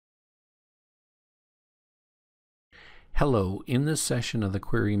Hello, in this session of the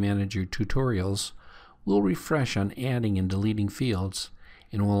Query Manager tutorials, we'll refresh on adding and deleting fields,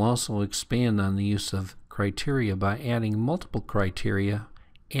 and we'll also expand on the use of criteria by adding multiple criteria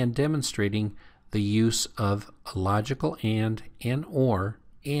and demonstrating the use of a logical and or,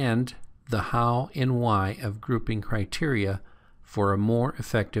 and the how and why of grouping criteria for a more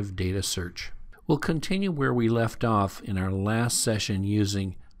effective data search. We'll continue where we left off in our last session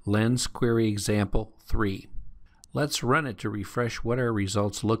using Lens Query Example 3. Let's run it to refresh what our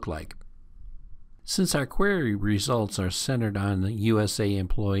results look like. Since our query results are centered on USA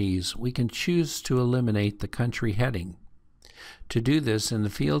employees, we can choose to eliminate the country heading. To do this, in the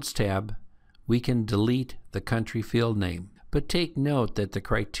Fields tab, we can delete the country field name. But take note that the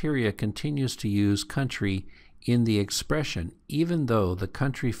criteria continues to use country in the expression, even though the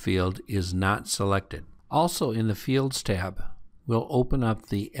country field is not selected. Also, in the Fields tab, we'll open up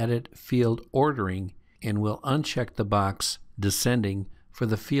the Edit Field Ordering and we'll uncheck the box Descending for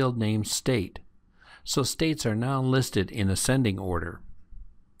the field name state. So states are now listed in ascending order.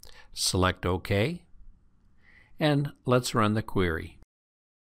 Select OK, and let's run the query.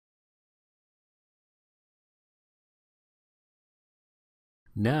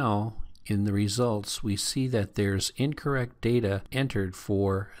 Now, in the results, we see that there's incorrect data entered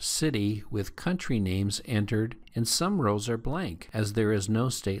for city with country names entered, and some rows are blank as there is no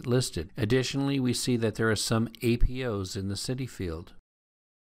state listed. Additionally, we see that there are some APOs in the city field.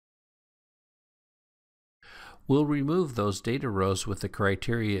 We'll remove those data rows with the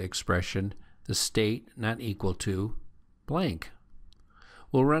criteria expression, the state not equal to blank.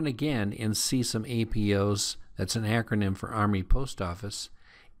 We'll run again and see some APOs, that's an acronym for Army Post Office,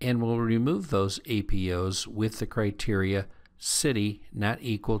 and we'll remove those APOs with the criteria city not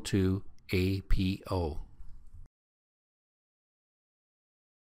equal to APO.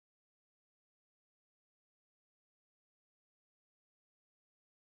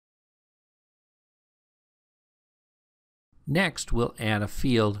 Next, we'll add a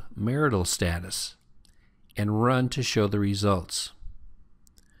field marital status and run to show the results.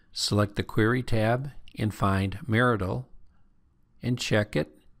 Select the Query tab and find marital and check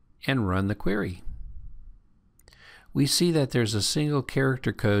it and run the query. We see that there's a single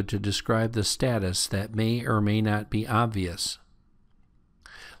character code to describe the status that may or may not be obvious.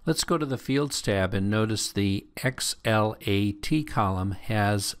 Let's go to the Fields tab and notice the XLAT column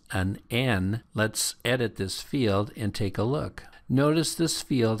has an N. Let's edit this field and take a look. Notice this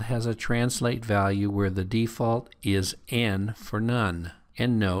field has a translate value where the default is N for none.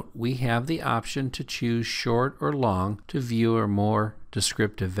 And note, we have the option to choose short or long to view a more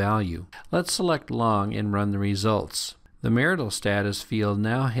descriptive value. Let's select long and run the results. The marital status field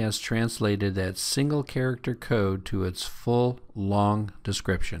now has translated that single character code to its full long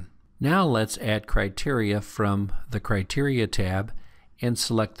description. Now let's add criteria from the Criteria tab and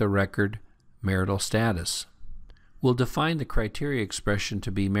select the record marital status. We'll define the criteria expression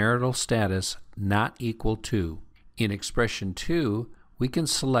to be marital status not equal to. In expression 2, we can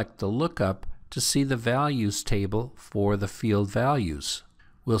select the lookup to see the values table for the field values.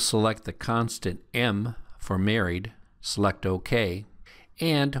 We'll select the constant M for married, select OK,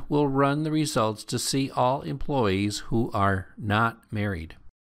 and we'll run the results to see all employees who are not married.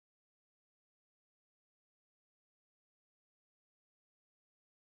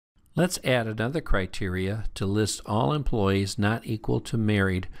 Let's add another criteria to list all employees not equal to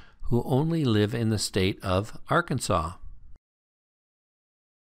married who only live in the state of Arkansas.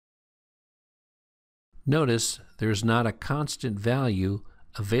 Notice there's not a constant value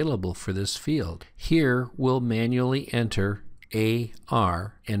available for this field. Here we'll manually enter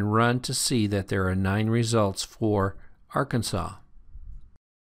AR and run to see that there are 9 results for Arkansas.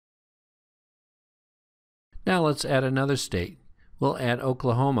 Now let's add another state. We'll add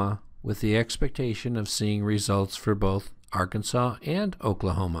Oklahoma with the expectation of seeing results for both Arkansas and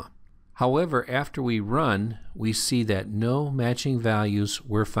Oklahoma. However, after we run, we see that no matching values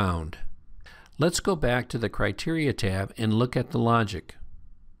were found. Let's go back to the Criteria tab and look at the logic.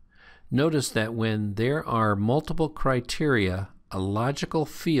 Notice that when there are multiple criteria, a logical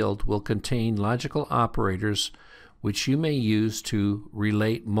field will contain logical operators which you may use to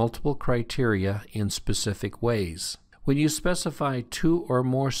relate multiple criteria in specific ways. When you specify 2 or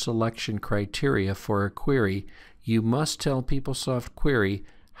more selection criteria for a query, you must tell PeopleSoft Query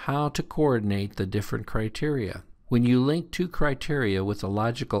how to coordinate the different criteria. When you link 2 criteria with a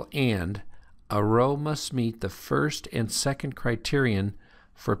logical AND, a row must meet the first and second criterion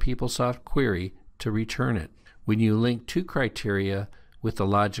for PeopleSoft Query to return it. When you link 2 criteria with a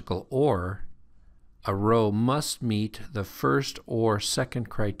logical OR, a row must meet the first or second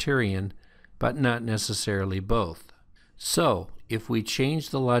criterion, but not necessarily both. So, if we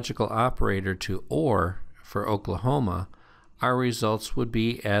change the logical operator to OR for Oklahoma, our results would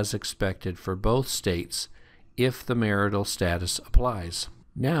be as expected for both states if the marital status applies.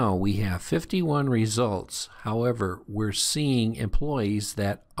 Now we have 51 results. However, we're seeing employees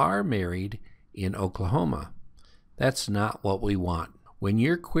that are married in Oklahoma. That's not what we want. When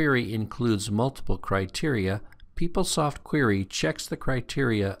your query includes multiple criteria, PeopleSoft Query checks the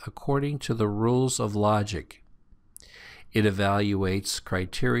criteria according to the rules of logic. It evaluates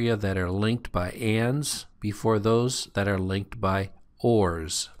criteria that are linked by ANDs before those that are linked by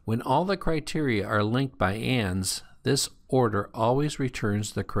ORs. When all the criteria are linked by ANDs, this order always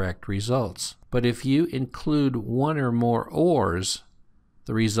returns the correct results. But if you include one or more ORs,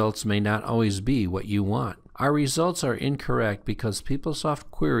 the results may not always be what you want. Our results are incorrect because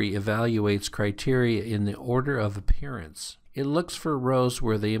PeopleSoft Query evaluates criteria in the order of appearance. It looks for rows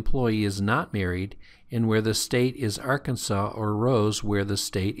where the employee is not married and where the state is Arkansas, or rows where the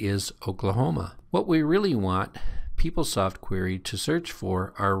state is Oklahoma. What we really want PeopleSoft Query to search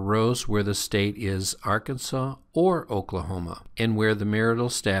for are rows where the state is Arkansas or Oklahoma and where the marital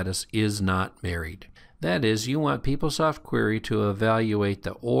status is not married. That is, you want PeopleSoft Query to evaluate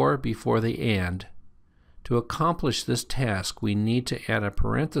the OR before the AND. To accomplish this task, we need to add a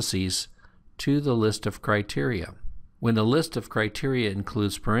parentheses to the list of criteria. When a list of criteria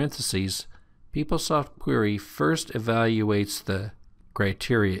includes parentheses, PeopleSoft Query first evaluates the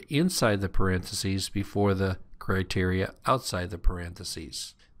criteria inside the parentheses before the criteria outside the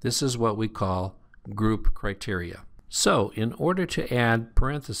parentheses. This is what we call group criteria. So, in order to add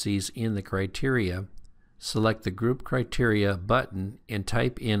parentheses in the criteria, select the Group Criteria button and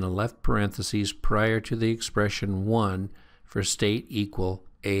type in a left parentheses prior to the expression 1 for state equal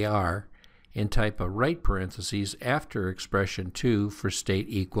AR, and type a right parentheses after expression 2 for state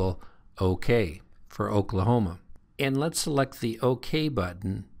equal OK for Oklahoma. And let's select the OK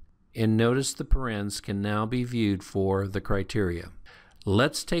button, and notice the parens can now be viewed for the criteria.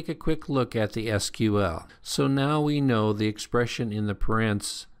 Let's take a quick look at the SQL. So now we know the expression in the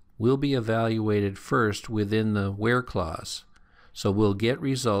parens will be evaluated first within the where clause. So we'll get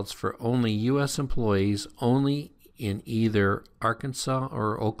results for only U.S. employees only in either Arkansas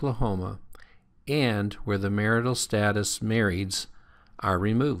or Oklahoma, and where the marital status marrieds are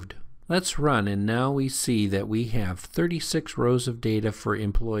removed. Let's run, and now we see that we have 36 rows of data for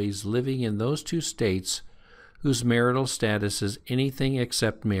employees living in those two states whose marital status is anything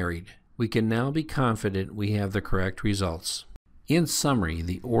except married. We can now be confident we have the correct results. In summary,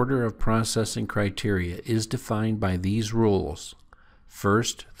 the order of processing criteria is defined by these rules.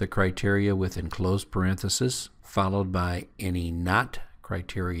 First, the criteria with enclosed parentheses, followed by any not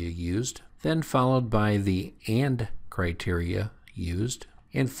criteria used, then followed by the AND criteria used,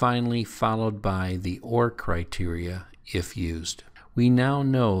 and finally followed by the OR criteria if used. We now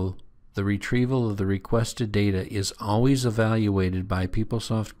know the retrieval of the requested data is always evaluated by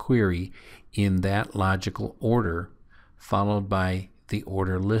PeopleSoft Query in that logical order, followed by the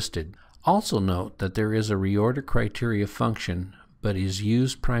order listed. Also note that there is a reorder criteria function, but is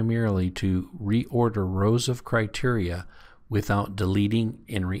used primarily to reorder rows of criteria without deleting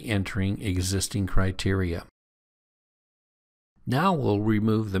and re-entering existing criteria. Now we'll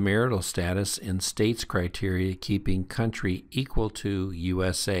remove the marital status and states criteria, keeping country equal to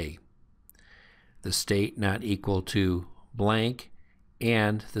USA, the state not equal to blank,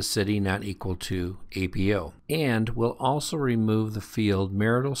 and the city not equal to APO. And we'll also remove the field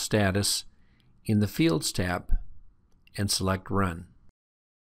marital status in the Fields tab and select Run.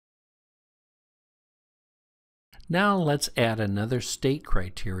 Now let's add another state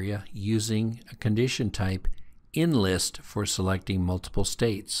criteria using a condition type InList for selecting multiple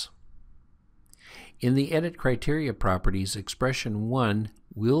states. In the Edit Criteria properties, expression 1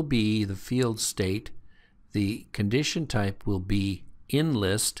 will be the field state, the condition type will be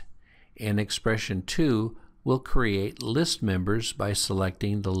InList, and expression 2 will create list members by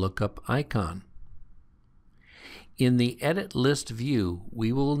selecting the lookup icon. In the Edit List view,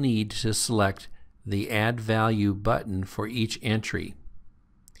 we will need to select the Add Value button for each entry.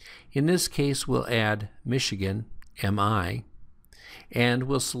 In this case, we'll add Michigan, MI, and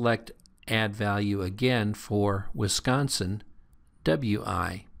we'll select Add Value again for Wisconsin,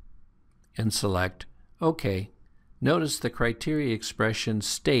 WI, and select OK. Notice the criteria expression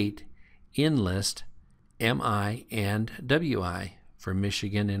state InList, MI, and WI for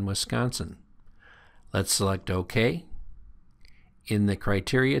Michigan and Wisconsin. Let's select OK. In the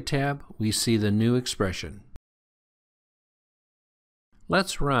Criteria tab, we see the new expression.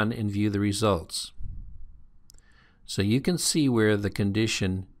 Let's run and view the results. So you can see where the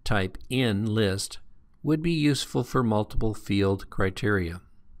condition type InList would be useful for multiple field criteria.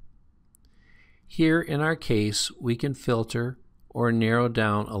 Here in our case, we can filter or narrow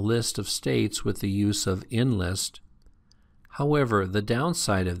down a list of states with the use of InList. However, the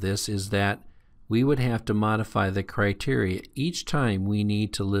downside of this is that we would have to modify the criteria each time we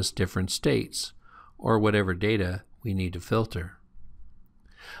need to list different states, or whatever data we need to filter.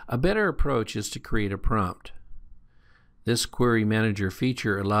 A better approach is to create a prompt. This Query Manager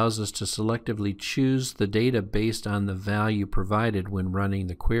feature allows us to selectively choose the data based on the value provided when running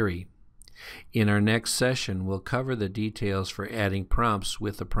the query. In our next session, we'll cover the details for adding prompts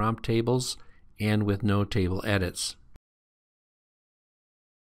with the prompt tables and with no table edits.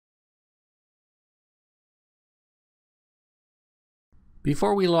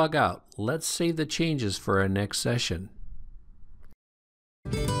 Before we log out, let's save the changes for our next session.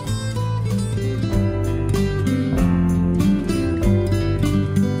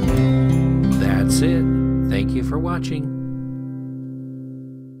 That's it. Thank you for watching.